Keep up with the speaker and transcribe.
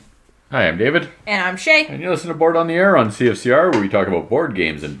Hi, I'm David. And I'm Shay. And you listen to Board on the Air on CFCR, where we talk about board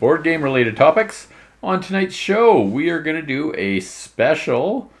games and board game related topics. On tonight's show, we are going to do a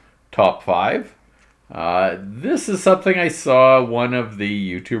special top 5. This is something I saw one of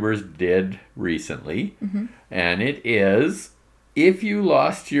the YouTubers did recently. And it is, if you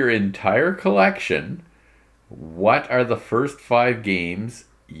lost your entire collection, what are the first 5 games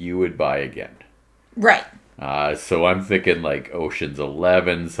you would buy again? Right. So I'm thinking like Ocean's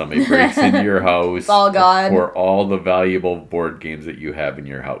 11, somebody breaks into your house. All gone. For all the valuable board games that you have in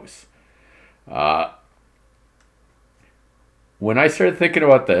your house. When I started thinking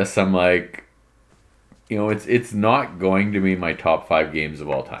about this, I'm like, it's not going to be my top 5 games of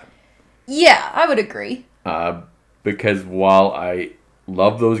all time. Yeah, I would agree. Because while I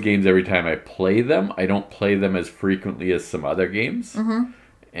love those games every time I play them, I don't play them as frequently as some other games.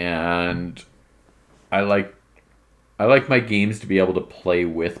 And I like my games to be able to play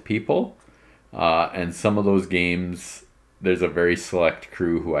with people, and some of those games, there's a very select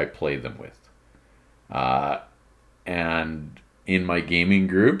crew who I play them with. And in my gaming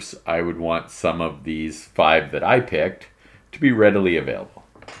groups, I would want some of these 5 that I picked to be readily available.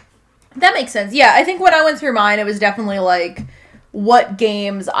 That makes sense. Yeah, I think when I went through mine, it was definitely like what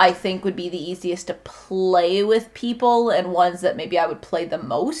games I think would be the easiest to play with people and ones that maybe I would play the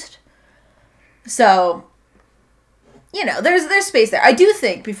most. So, there's space there. I do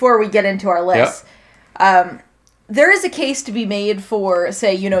think, before we get into our list, there is a case to be made for,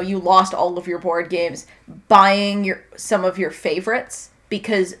 say, you lost all of your board games, buying some of your favorites,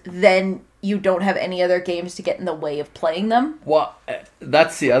 because then you don't have any other games to get in the way of playing them. Well,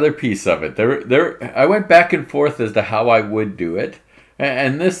 that's the other piece of it. I went back and forth as to how I would do it.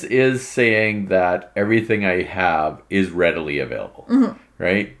 And this is saying that everything I have is readily available.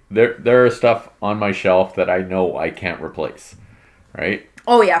 Right? There are stuff on my shelf that I know I can't replace. Right?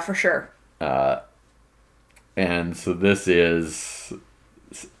 Oh, yeah, for sure. And so this is,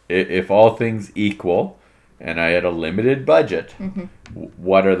 if all things equal, and I had a limited budget,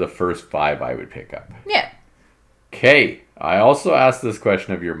 what are the first 5 I would pick up? Yeah. Okay. I also asked this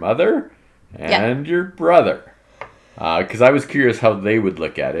question of your mother and your brother. Because I was curious how they would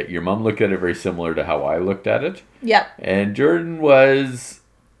look at it. Your mom looked at it very similar to how I looked at it. Yep. And Jordan was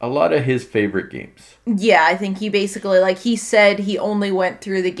a lot of his favorite games. Yeah, I think he basically, he said he only went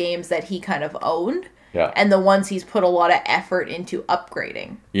through the games that he kind of owned. Yeah. And the ones he's put a lot of effort into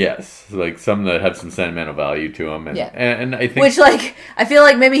upgrading. Yes. Like some that have some sentimental value to them. And, and I think... Which, I feel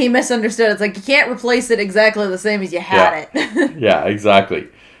like maybe he misunderstood. It's like, you can't replace it exactly the same as you had it. Yeah, exactly.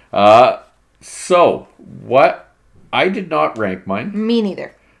 So, what... I did not rank mine. Me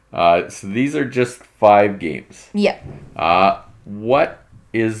neither. So these are just 5 games. Yeah. What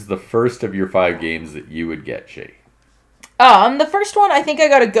is the first of your 5 games that you would get, Shay? The first one, I think I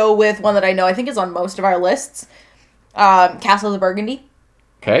gotta go with one that I know I think is on most of our lists. Castle of Burgundy.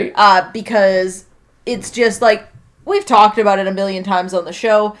 Okay. Because it's just we've talked about it a million times on the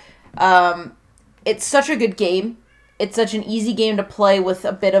show. It's such a good game. It's such an easy game to play with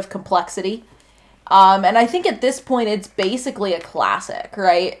a bit of complexity. And I think at this point it's basically a classic,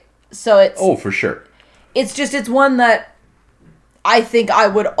 right? So it's... Oh, for sure. It's one that I think I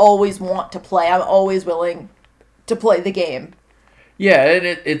would always want to play. I'm always willing to play the game. Yeah, and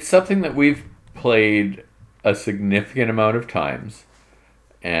it's something that we've played a significant amount of times.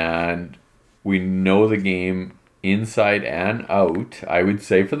 And we know the game inside and out, I would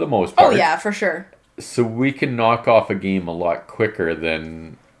say, for the most part. Oh, yeah, for sure. So we can knock off a game a lot quicker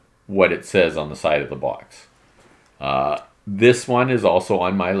than what it says on the side of the box. This one is also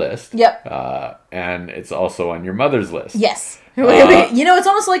on my list. Yep. And it's also on your mother's list. Yes. It's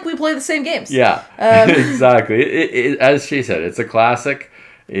almost like we play the same games. Yeah, exactly. As she said, it's a classic.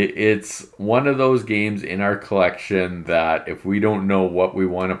 It's one of those games in our collection that if we don't know what we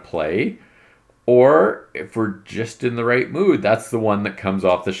want to play, or if we're just in the right mood, that's the one that comes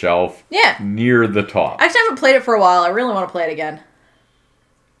off the shelf near the top. I actually haven't played it for a while. I really want to play it again.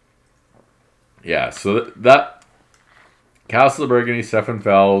 Yeah, so that Castle of Burgundy, Stefan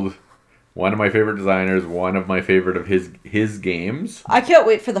Feld, one of my favorite designers, one of my favorite of his games. I can't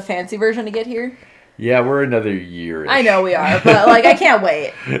wait for the fancy version to get here. Yeah, we're another year. I know we are, but I can't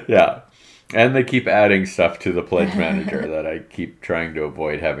wait. Yeah, and they keep adding stuff to the Pledge Manager that I keep trying to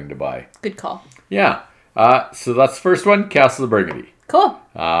avoid having to buy. Good call. Yeah, so that's the first one, Castle of Burgundy. Cool.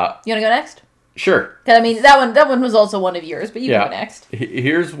 You want to go next? Sure. That one was also one of yours, but you go next.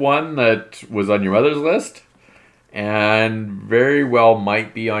 Here's one that was on your mother's list, and very well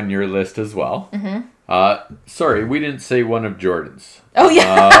might be on your list as well. Sorry, we didn't say one of Jordan's. Oh,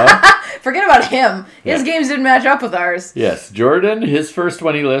 yeah. Forget about him. His Yeah. games didn't match up with ours. Yes, Jordan, his first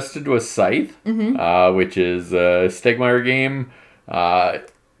one he listed was Scythe, which is a Stegmaier game.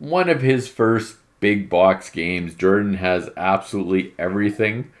 One of his first big box games. Jordan has absolutely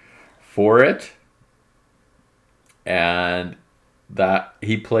everything for it. And that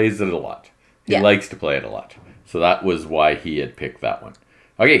he plays it a lot. He Yeah. likes to play it a lot. So that was why he had picked that one.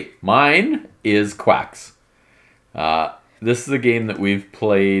 Okay, mine is Quacks. This is a game that we've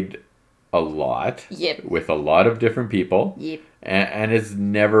played a lot Yep. with a lot of different people. Yep. And it's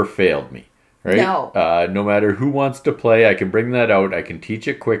never failed me. Right? No. No matter who wants to play, I can bring that out. I can teach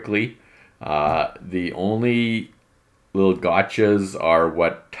it quickly. The only little gotchas are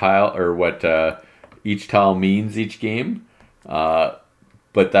what tile or what each tile means each game.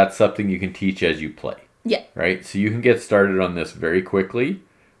 But that's something you can teach as you play. Yeah. Right? So you can get started on this very quickly.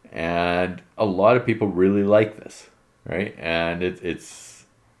 And a lot of people really like this. Right? And it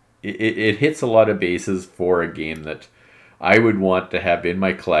hits a lot of bases for a game that I would want to have in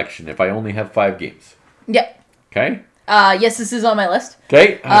my collection if I only have 5 games. Yeah. Okay? Yes, this is on my list.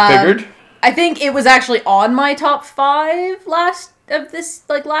 Okay, I figured. I think it was actually on my top 5 last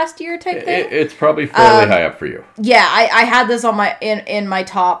year type thing. It's probably fairly high up for you. Yeah, I had this on my in my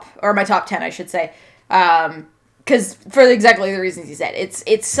top, or my top 10, I should say. Because for exactly the reasons you said.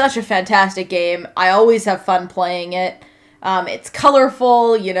 It's such a fantastic game. I always have fun playing it. It's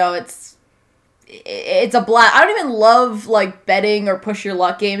colorful, it's a blast. I don't even love like betting or push your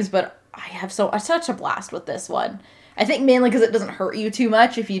luck games, but I have such a blast with this one. I think mainly because it doesn't hurt you too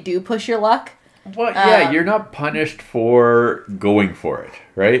much if you do push your luck. Well, yeah, you're not punished for going for it,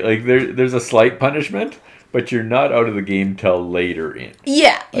 right? Like there's a slight punishment, but you're not out of the game till later in.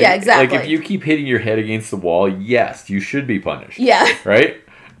 Yeah, yeah, exactly. Like if you keep hitting your head against the wall, yes, you should be punished. Yeah. Right?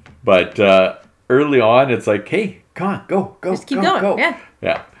 But early on, it's like, hey, come on, go. Just keep going, go. yeah.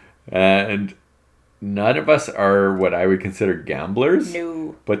 Yeah. And none of us are what I would consider gamblers.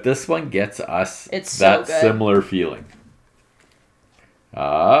 No. But this one gets us It's that so good. similar feeling.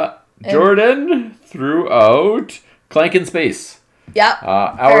 Jordan threw out Clank in Space. Yep.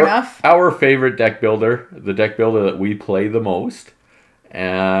 Fair enough. Our favorite deck builder, the deck builder that we play the most.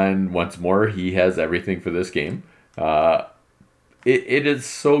 And once more, he has everything for this game. It is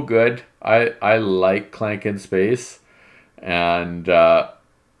so good. I like Clank in Space. And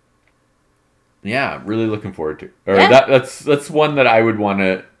yeah, really looking forward to. Or Yeah. that's one that I would want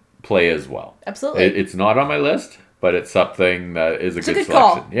to play as well. Absolutely. It's not on my list, but it's something that is a It's a good good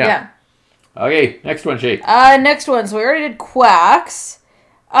selection. call. Yeah. Okay, next one, Shay. Next one. So we already did Quacks.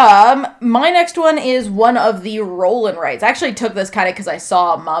 My next one is one of the roll and writes. I actually took this kind of because I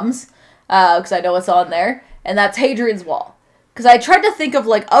saw Mums, because I know it's on there, and that's Hadrian's Wall. Because I tried to think of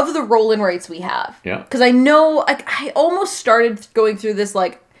of the roll and writes we have. Yeah. Because I know I almost started going through this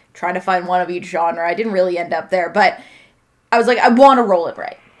trying to find one of each genre. I didn't really end up there, but I was like, I want a roll and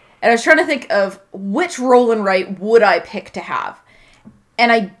write, and I was trying to think of which roll and write would I pick to have.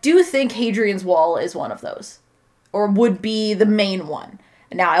 And I do think Hadrian's Wall is one of those, or would be the main one.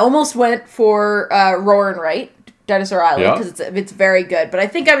 Now, I almost went for Roar and Write, Dinosaur Island, because it's very good, but I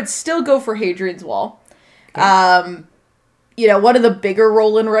think I would still go for Hadrian's Wall. Okay. One of the bigger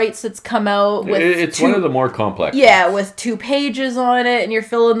roll and writes that's come out with it's one of the more complex. Yeah, ones. with 2 pages on it, and you're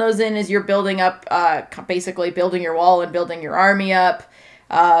filling those in as you're building up, basically building your wall and building your army up,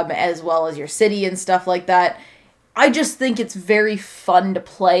 as well as your city and stuff like that. I just think it's very fun to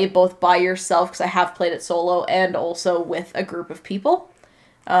play both by yourself, because I have played it solo, and also with a group of people.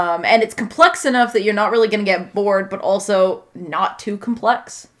 And it's complex enough that you're not really going to get bored, but also not too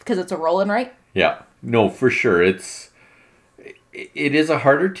complex, because it's a roll and write. Yeah, no, for sure. It is a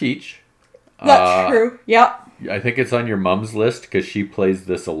harder teach. That's true. Yeah. I think it's on your mom's list because she plays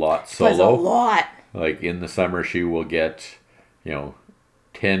this a lot solo. Plays a lot. Like in the summer, she will get,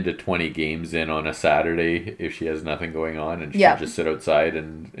 10 to 20 games in on a Saturday if she has nothing going on, and she'll just sit outside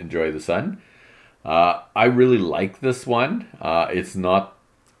and enjoy the sun. I really like this one. It's not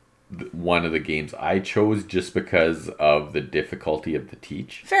one of the games I chose just because of the difficulty of the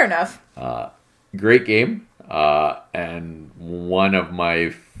teach. Fair enough. Great game, and one of my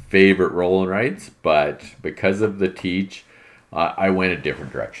favorite roll and writes, but because of the teach, I went a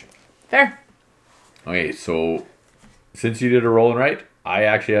different direction. Fair. Okay, so since you did a roll and write, I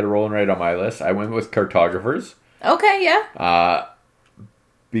actually had a roll and write on my list. I went with Cartographers. Okay, yeah.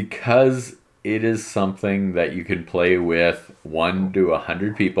 Because it is something that you can play with 1 to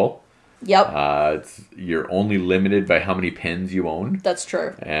 100 people. Yep. You're only limited by how many pens you own. That's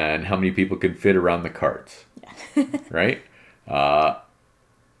true. And how many people can fit around the cards. Right?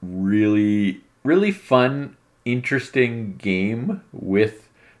 Really really fun, interesting game with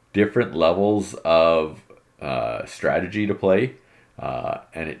different levels of strategy to play.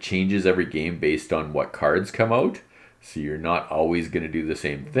 And it changes every game based on what cards come out. So you're not always going to do the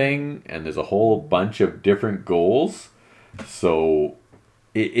same thing. And there's a whole bunch of different goals. So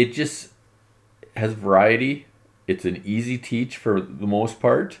it just has variety. It's an easy teach for the most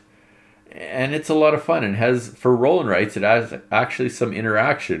part. And it's a lot of fun. And has, for roll and writes, it has actually some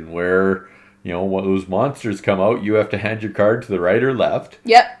interaction where, you know, when those monsters come out, you have to hand your card to the right or left.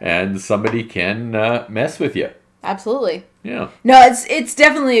 Yep. And somebody can mess with you. Absolutely. Yeah. No, it's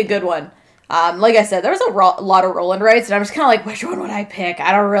definitely a good one. Like I said, there was a lot of roll and writes, and I'm just kind of like, which one would I pick?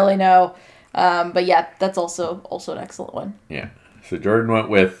 I don't really know. But yeah, that's also an excellent one. Yeah. So Jordan went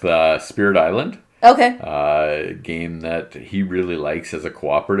with Spirit Island. Okay. A game that he really likes as a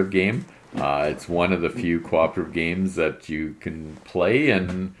cooperative game. It's one of the few cooperative games that you can play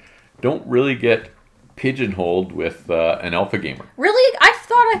and don't really get pigeonholed with an alpha gamer. Really? I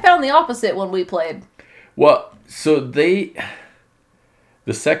thought I found the opposite when we played. Well, so the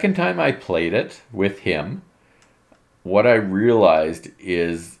second time I played it with him, what I realized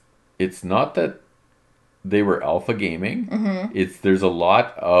is it's not that they were alpha gaming. Mm-hmm. There's a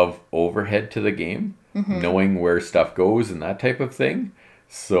lot of overhead to the game, knowing where stuff goes and that type of thing.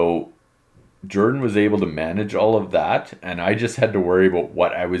 So Jordan was able to manage all of that, and I just had to worry about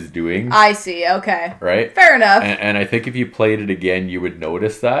what I was doing. I see. Okay. Right? Fair enough. And I think if you played it again, you would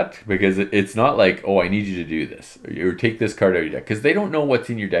notice that, because it's not like, oh, I need you to do this, or take this card out of your deck, because they don't know what's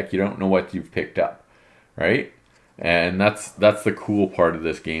in your deck. You don't know what you've picked up, right? And that's the cool part of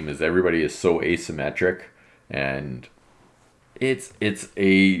this game, is everybody is so asymmetric, and it's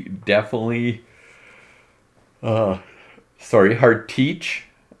a definitely hard teach.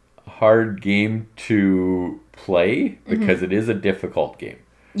 Hard game to play, because it is a difficult game.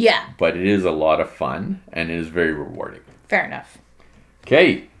 Yeah. But it is a lot of fun, and it is very rewarding. Fair enough.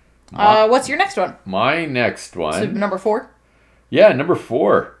 Okay. What's your next one? My next one. So number 4? Yeah, number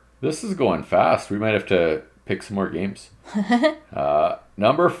 4. This is going fast. We might have to pick some more games.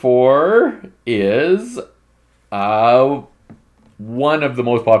 Number 4 is one of the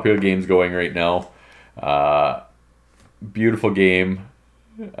most popular games going right now. Beautiful game.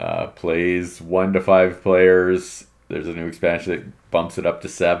 Plays 1 to 5 players. There's a new expansion that bumps it up to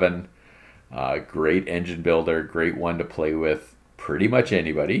 7. Great engine builder. Great one to play with pretty much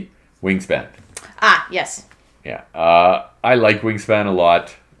anybody. Wingspan. Ah, yes. Yeah. I like Wingspan a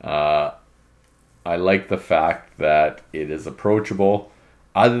lot. I like the fact that it is approachable,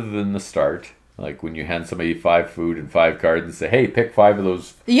 other than the start. Like when you hand somebody 5 food and 5 cards and say, hey, pick 5 of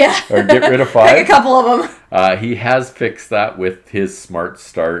those. Yeah. Or get rid of 5. Pick a couple of them. He has fixed that with his Smart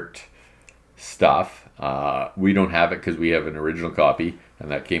Start stuff. We don't have it because we have an original copy,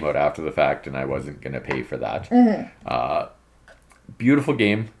 and that came out after the fact, and I wasn't going to pay for that. Beautiful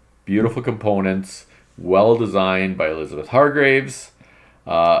game. Beautiful components. Well designed by Elizabeth Hargraves.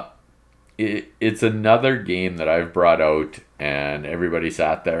 It's another game that I've brought out, and everybody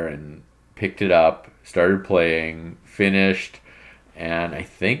sat there and picked it up, started playing, finished, and I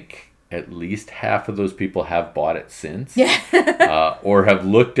think at least half of those people have bought it since. Yeah. Or have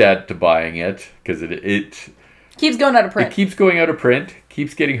looked at buying it, because it keeps going out of print. It keeps going out of print,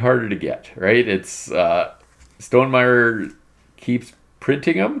 keeps getting harder to get, right? It's Stonemaier keeps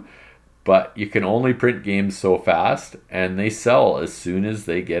printing them, but you can only print games so fast, and they sell as soon as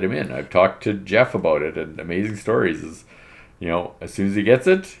they get them in. I've talked to Jeff about it, and Amazing Stories is, you know, as soon as he gets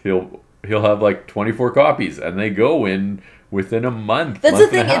it, he'll have like 24 copies, and they go in within a month. That's the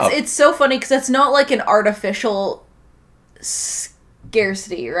thing. It's so funny because it's not like an artificial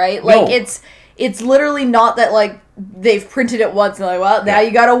scarcity, right? Like No. it's literally not that like they've printed it once and they're like, well, now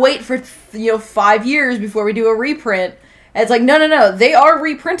you gotta wait for 5 years before we do a reprint. And it's like, no, they are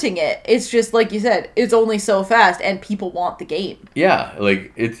reprinting it. It's just like you said, it's only so fast, and people want the game. Yeah,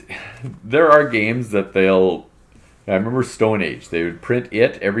 like there are games that I remember Stone Age. They would print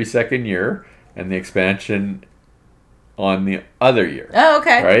it every second year, and the expansion on the other year. Oh,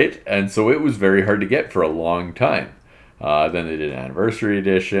 okay. Right? And so it was very hard to get for a long time. Then they did an anniversary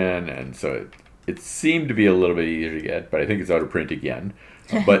edition, and so it seemed to be a little bit easier to get, but I think it's out of print again.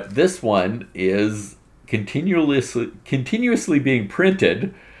 But this one is continuously being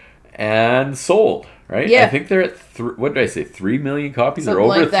printed and sold, right? Yeah. I think they're at, what did I say, 3 million copies? Something or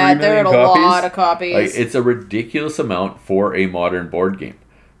over like 3 that. million They're at copies. a lot of copies. Like, it's a ridiculous amount for a modern board game.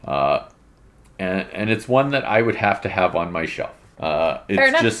 And it's one that I would have to have on my shelf.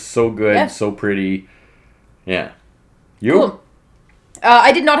 It's just so good, so pretty. Yeah. You? Cool.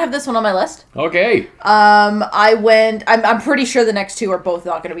 I did not have this one on my list. Okay. I'm pretty sure the next two are both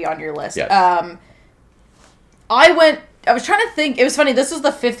not going to be on your list. Yes. I was trying to think. It was funny. This was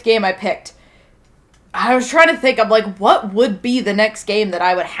the 5th game I picked. I was trying to think. I'm like, what would be the next game that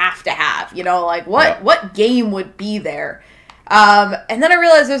I would have to have? You know, like what game would be there? And then I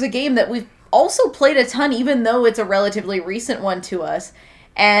realized there's a game that we've also played a ton, even though it's a relatively recent one to us.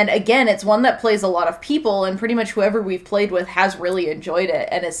 And again, it's one that plays a lot of people, and pretty much whoever we've played with has really enjoyed it,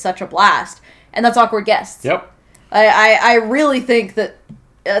 and is such a blast. And that's Awkward Guests. Yep. I really think that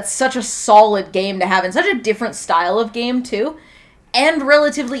it's such a solid game to have, and such a different style of game, too. And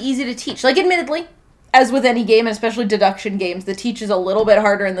relatively easy to teach. Like, admittedly, as with any game, and especially deduction games, the teach is a little bit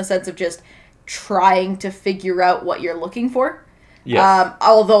harder in the sense of just trying to figure out what you're looking for. Yes.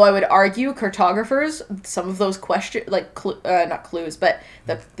 Although I would argue cartographers, some of those questions, like, not clues, but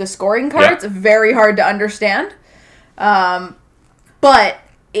the scoring cards, very hard to understand. But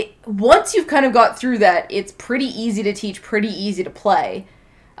once you've kind of got through that, it's pretty easy to teach, pretty easy to play.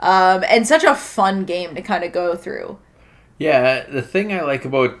 And such a fun game to kind of go through. Yeah, the thing I like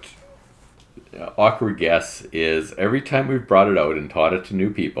about Awkward Guess is every time we've brought it out and taught it to new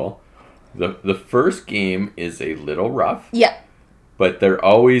people, the first game is a little rough. Yeah. But they're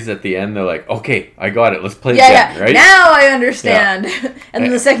always at the end, they're like, okay, I got it, let's play again, right? Now I understand. And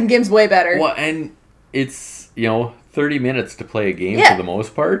then the second game's way better. Well, and it's, 30 minutes to play a game for the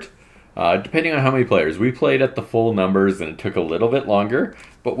most part. Depending on how many players. We played at the full numbers and it took a little bit longer,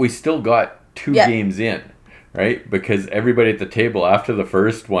 but we still got 2 games in, right? Because everybody at the table, after the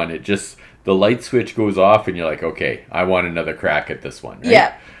first one, the light switch goes off and you're like, okay, I want another crack at this one, right?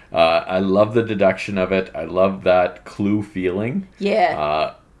 Yeah. I love the deduction of it. I love that clue feeling.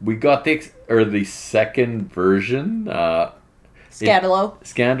 Yeah. We got the second version.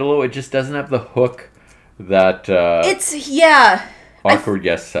 Scandalo. It just doesn't have the hook that Awkward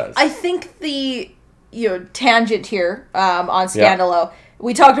Guest says. I think the tangent here on Scandalo.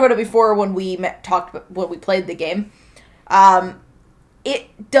 We talked about it before when we when we played the game.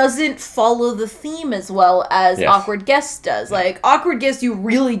 It doesn't follow the theme as well as Awkward Guest does. Like, Awkward Guest, you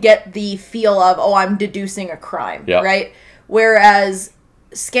really get the feel of, I'm deducing a crime, right? Whereas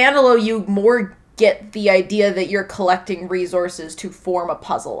Scandalo, you more get the idea that you're collecting resources to form a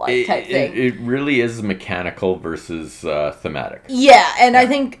puzzle type thing. It really is mechanical versus thematic. Yeah, and I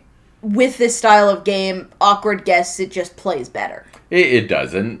think with this style of game, Awkward Guests, it just plays better. It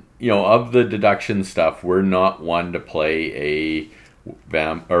does. And, of the deduction stuff, we're not one to play a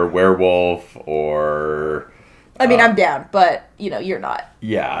or werewolf or... I mean, I'm down, but, you're not.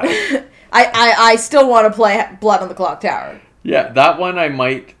 Yeah. I still want to play Blood on the Clock Tower. Yeah, that one I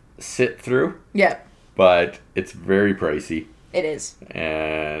might sit through. Yeah. But it's very pricey. It is.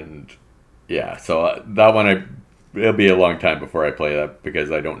 And, yeah, so that one it'll be a long time before I play that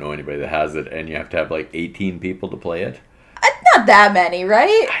because I don't know anybody that has it, and you have to have, 18 people to play it. Not that many,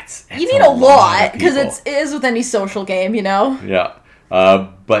 right? It's you need a lot, because it is with any social game, Yeah.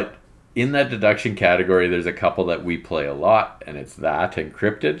 But in that deduction category, there's a couple that we play a lot, and it's that and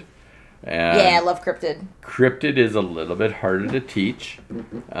Cryptid. And I love Cryptid. Cryptid is a little bit harder to teach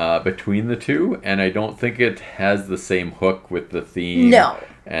between the two, and I don't think it has the same hook with the theme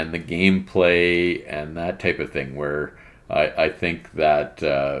and the gameplay and that type of thing, where I think that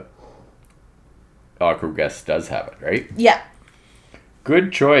Awkward Guest does have it, right? Yeah.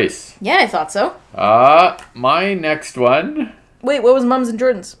 Good choice. Yeah, I thought so. My next one... Wait, what was Mums and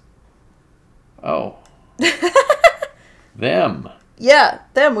Jordan's? Oh. Them. Yeah,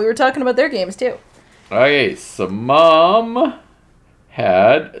 them. We were talking about their games, too. Okay, so Mom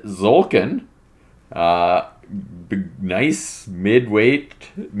had Zolkin. Nice midweight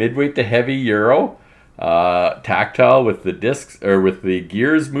to heavy Euro. Tactile with the discs, or with the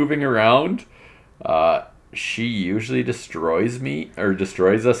gears moving around. She usually destroys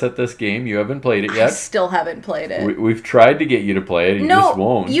us at this game. You haven't played it yet. I still haven't played it. We've tried to get you to play it, and you just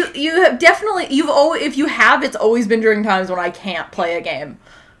won't. You have definitely, if you have, it's always been during times when I can't play a game.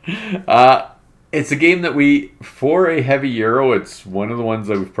 It's a game that for a heavy Euro, it's one of the ones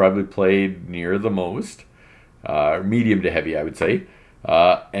that we've probably played near the most. Medium to heavy, I would say.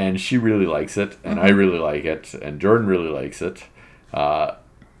 And she really likes it, and I really like it, and Jordan really likes it.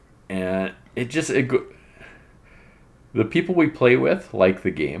 And the people we play with like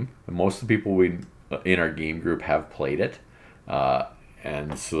the game. Most of the people in our game group have played it.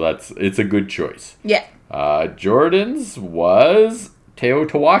 And so it's a good choice. Yeah. Jordan's was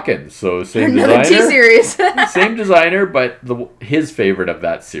Teotihuacan. So same Another designer. T-series. Same designer, but his favorite of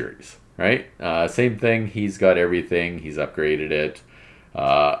that series. Right? Same thing. He's got everything. He's upgraded it.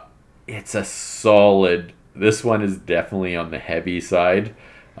 It's a solid This one is definitely on the heavy side.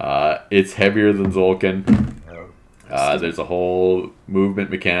 It's heavier than Tzolk'in. There's a whole movement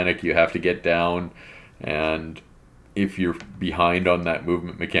mechanic you have to get down, and if you're behind on that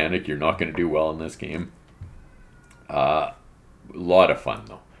movement mechanic, you're not going to do well in this game. A lot of fun,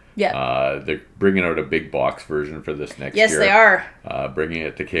 though. Yeah. They're bringing out a big box version for this next Yes, year. they are. Bringing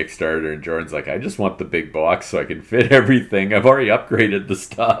it to Kickstarter, and Jordan's like, I just want the big box so I can fit everything. I've already upgraded the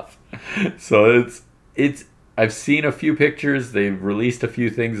stuff. So it's. I've seen a few pictures. They've released a few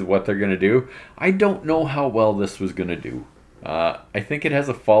things of what they're going to do. I don't know how well this was going to do. I think it has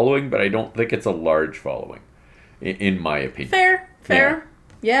a following, but I don't think it's a large following, in my opinion. Fair.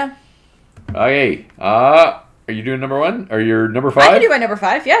 Yeah. Okay. Are you doing number one? Or your number 5? I can do my number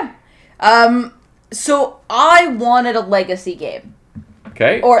 5, yeah. So I wanted a legacy game.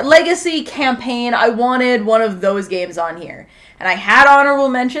 Okay. Or legacy campaign. I wanted one of those games on here. And I had honorable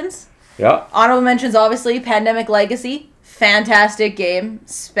mentions. Yeah. Honorable mentions, obviously, Pandemic Legacy. Fantastic game.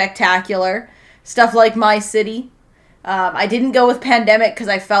 Spectacular. Stuff like My City. I didn't go with Pandemic because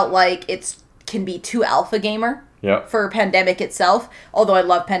I felt like it can be too alpha gamer for Pandemic itself. Although I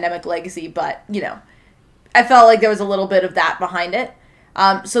love Pandemic Legacy, but, I felt like there was a little bit of that behind it.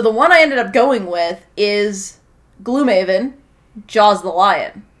 So the one I ended up going with is Gloomhaven, Jaws the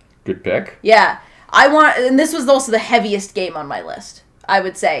Lion. Good pick. Yeah. And this was also the heaviest game on my list, I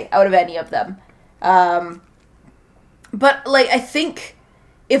would say, out of any of them. But, I think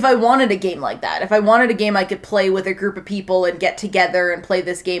if I wanted a game like that, if I wanted a game I could play with a group of people and get together and play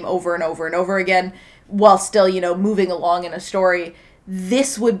this game over and over and over again, while still, moving along in a story,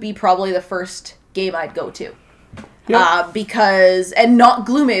 this would be probably the first game I'd go to. Yep. And not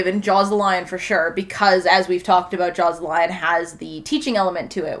Gloomhaven, Jaws the Lion for sure, because as we've talked about, Jaws the Lion has the teaching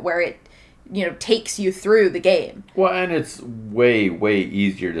element to it, where it takes you through the game. Well, and it's way, way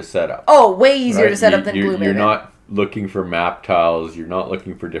easier to set up. Oh, way easier to set up than Gloomhaven. You're not looking for map tiles. You're not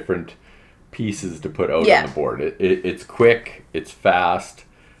looking for different pieces to put out on the board. It's quick. It's fast.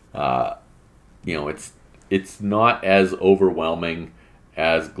 It's not as overwhelming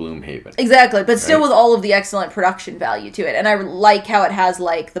as Gloomhaven. Exactly, but still with all of the excellent production value to it. And I like how it has,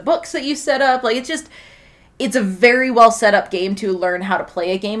 the books that you set up. It's a very well set up game to learn how to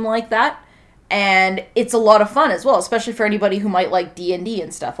play a game like that. And it's a lot of fun as well, especially for anybody who might like D&D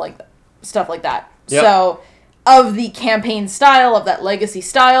and stuff like that. Yep. So, of the campaign style, of that legacy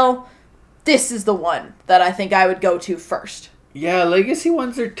style, this is the one that I think I would go to first. Yeah, legacy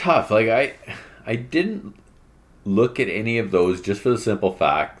ones are tough. I didn't look at any of those just for the simple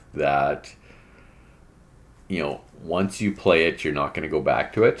fact that, once you play it, you're not going to go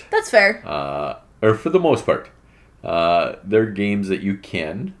back to it. That's fair. Or for the most part. They're games that you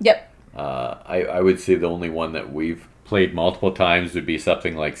can. Yep. I would say the only one that we've played multiple times would be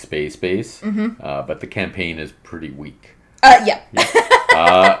something like Space Base. Mm-hmm. But the campaign is pretty weak. Yeah.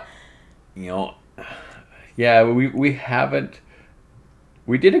 We haven't...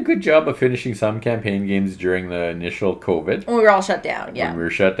 We did a good job of finishing some campaign games during the initial COVID. When we were all shut down, yeah. When we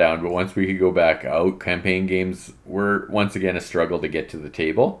were shut down, but once we could go back out, campaign games were once again a struggle to get to the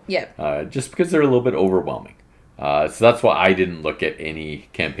table. Yeah. Just because they're a little bit overwhelming. So that's why I didn't look at any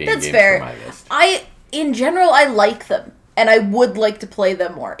campaign games fair. for my list. In general, I like them, and I would like to play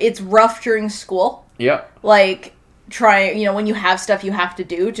them more. It's rough during school. Yep. When you have stuff you have to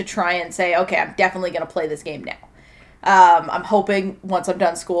do to try and say, okay, I'm definitely going to play this game now. I'm hoping once I'm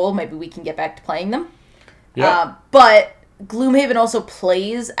done school, maybe we can get back to playing them. Yeah. But Gloomhaven also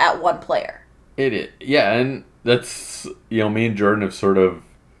plays at one player. It is. Yeah, and that's, me and Jordan have sort of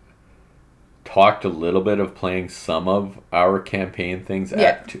talked a little bit of playing some of our campaign things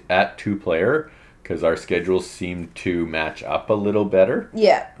at 2-player, because our schedules seem to match up a little better.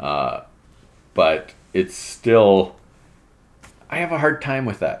 Yeah. But it's still... I have a hard time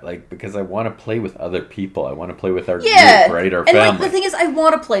with that, because I want to play with other people. I want to play with our group, right? Our family. And the thing is, I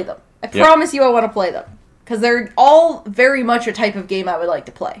want to play them. I promise you I want to play them. Because they're all very much a type of game I would like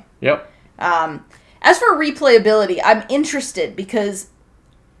to play. Yep. As for replayability, I'm interested because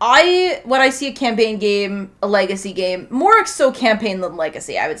when I see a campaign game, a legacy game, more so campaign than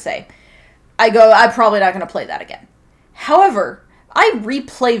legacy, I would say, I'm probably not going to play that again. However, I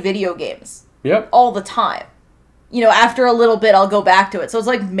replay video games all the time. After a little bit, I'll go back to it. So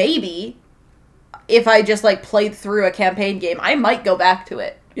it's maybe if I just played through a campaign game, I might go back to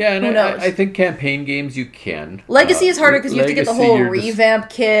it. Yeah, and who knows? I think campaign games you can. Legacy is harder because you have to get the whole revamp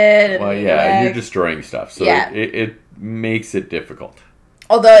kit. And you're destroying stuff, so it makes it difficult.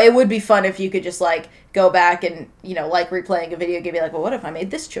 Although it would be fun if you could just go back and replaying a video game, be like, well, what if I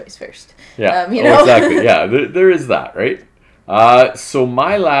made this choice first? Yeah, exactly. Yeah, there is that, right? So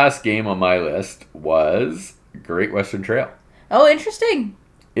my last game on my list was Great Western Trail. Oh, interesting.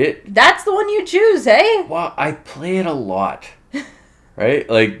 It That's the one you choose, eh? Well, I play it a lot, right?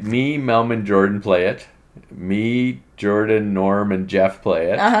 Like me, Melm, and Jordan play it. Me, Jordan, Norm, and Jeff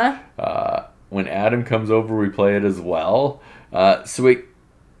play it. When Adam comes over, we play it as well. So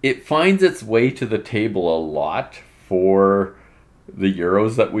it finds its way to the table a lot for the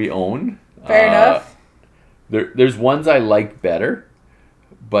Euros that we own. Fair enough. There's ones I like better,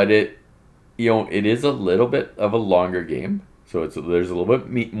 but it is a little bit of a longer game. So there's a little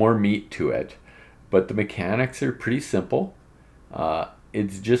bit more meat to it, but the mechanics are pretty simple.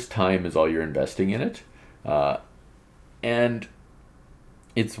 It's just time is all you're investing in it, and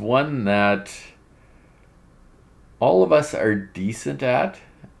it's one that all of us are decent at.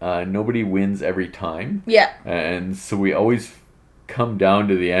 Nobody wins every time. Yeah. And so we always come down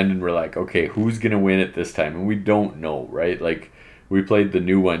to the end and we're like, okay, who's gonna win it this time? And we don't know, right? Like we played the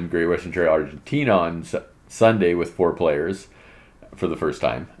new one, Great Western Trail Argentina, on Sunday with 4 players for the first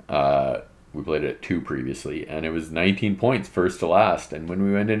time. We played it at 2 previously, and it was 19 points first to last. And when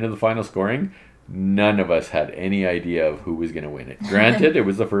we went into the final scoring, none of us had any idea of who was going to win it. Granted, it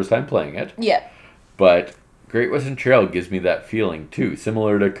was the first time playing it. Yeah. But Great Western Trail gives me that feeling too,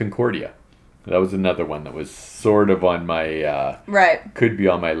 similar to Concordia. That was another one that was sort of on my right. Could be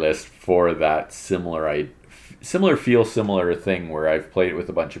on my list for that similar feel, similar thing where I've played it with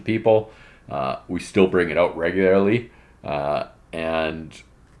a bunch of people. We still bring it out regularly, and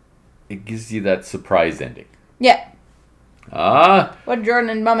it gives you that surprise ending. Yeah. What did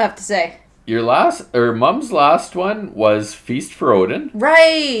Jordan and Mum have to say? Mum's last one was Feast for Odin.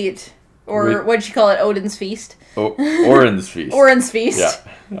 Right. Or what'd she call it? Odin's Feast? Orin's Feast. Orin's Feast.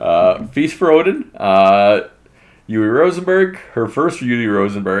 Yeah. Feast for Odin. Yui Rosenberg, her first Yui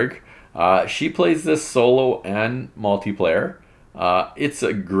Rosenberg. She plays this solo and multiplayer. It's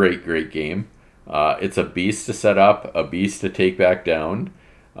a great, great game. It's a beast to set up, a beast to take back down.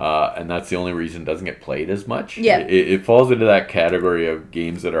 And that's the only reason it doesn't get played as much. Yeah. It falls into that category of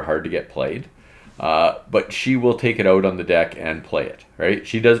games that are hard to get played. But she will take it out on the deck and play it, right?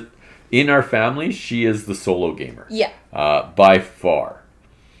 She does. In our family, she is the solo gamer. Yeah. By far.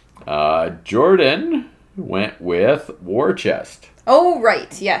 Jordan went with War Chest. Oh,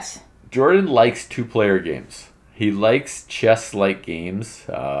 right. Yes. Jordan likes 2-player games. He likes chess-like games.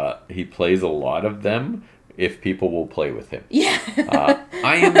 He plays a lot of them if people will play with him. Yeah.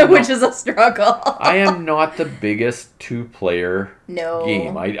 Which is a struggle. I am not the biggest 2-player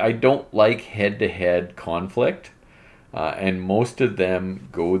game. I don't like head-to-head conflict. And most of them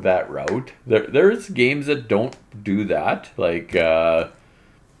go that route. There's games that don't do that, like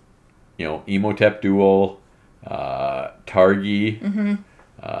Emotep Duel, Targi,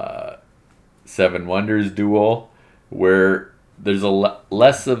 7 Wonders Duel, where there's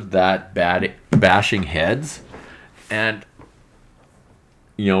less of that bashing heads. And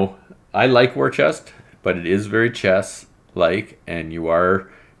I like War Chest, but it is very chess-like, and you are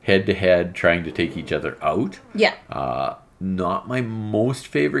head-to-head trying to take each other out. Yeah. Not my most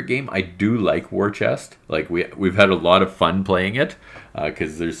favorite game. I do like War Chest. Like we've had a lot of fun playing it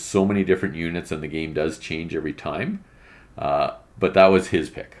because there's so many different units and the game does change every time. But that was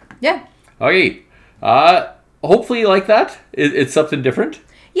his pick. Yeah. Okay. Hopefully you like that. It's something different.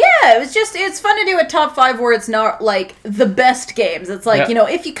 Yeah, it's fun to do a top 5 where it's not like the best games. It's like,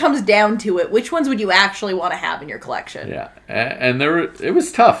 if it comes down to it, which ones would you actually want to have in your collection? Yeah, and it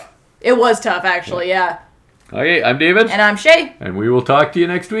was tough. It was tough, actually, yeah. Okay, I'm David. And I'm Shay. And we will talk to you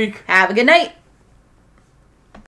next week. Have a good night.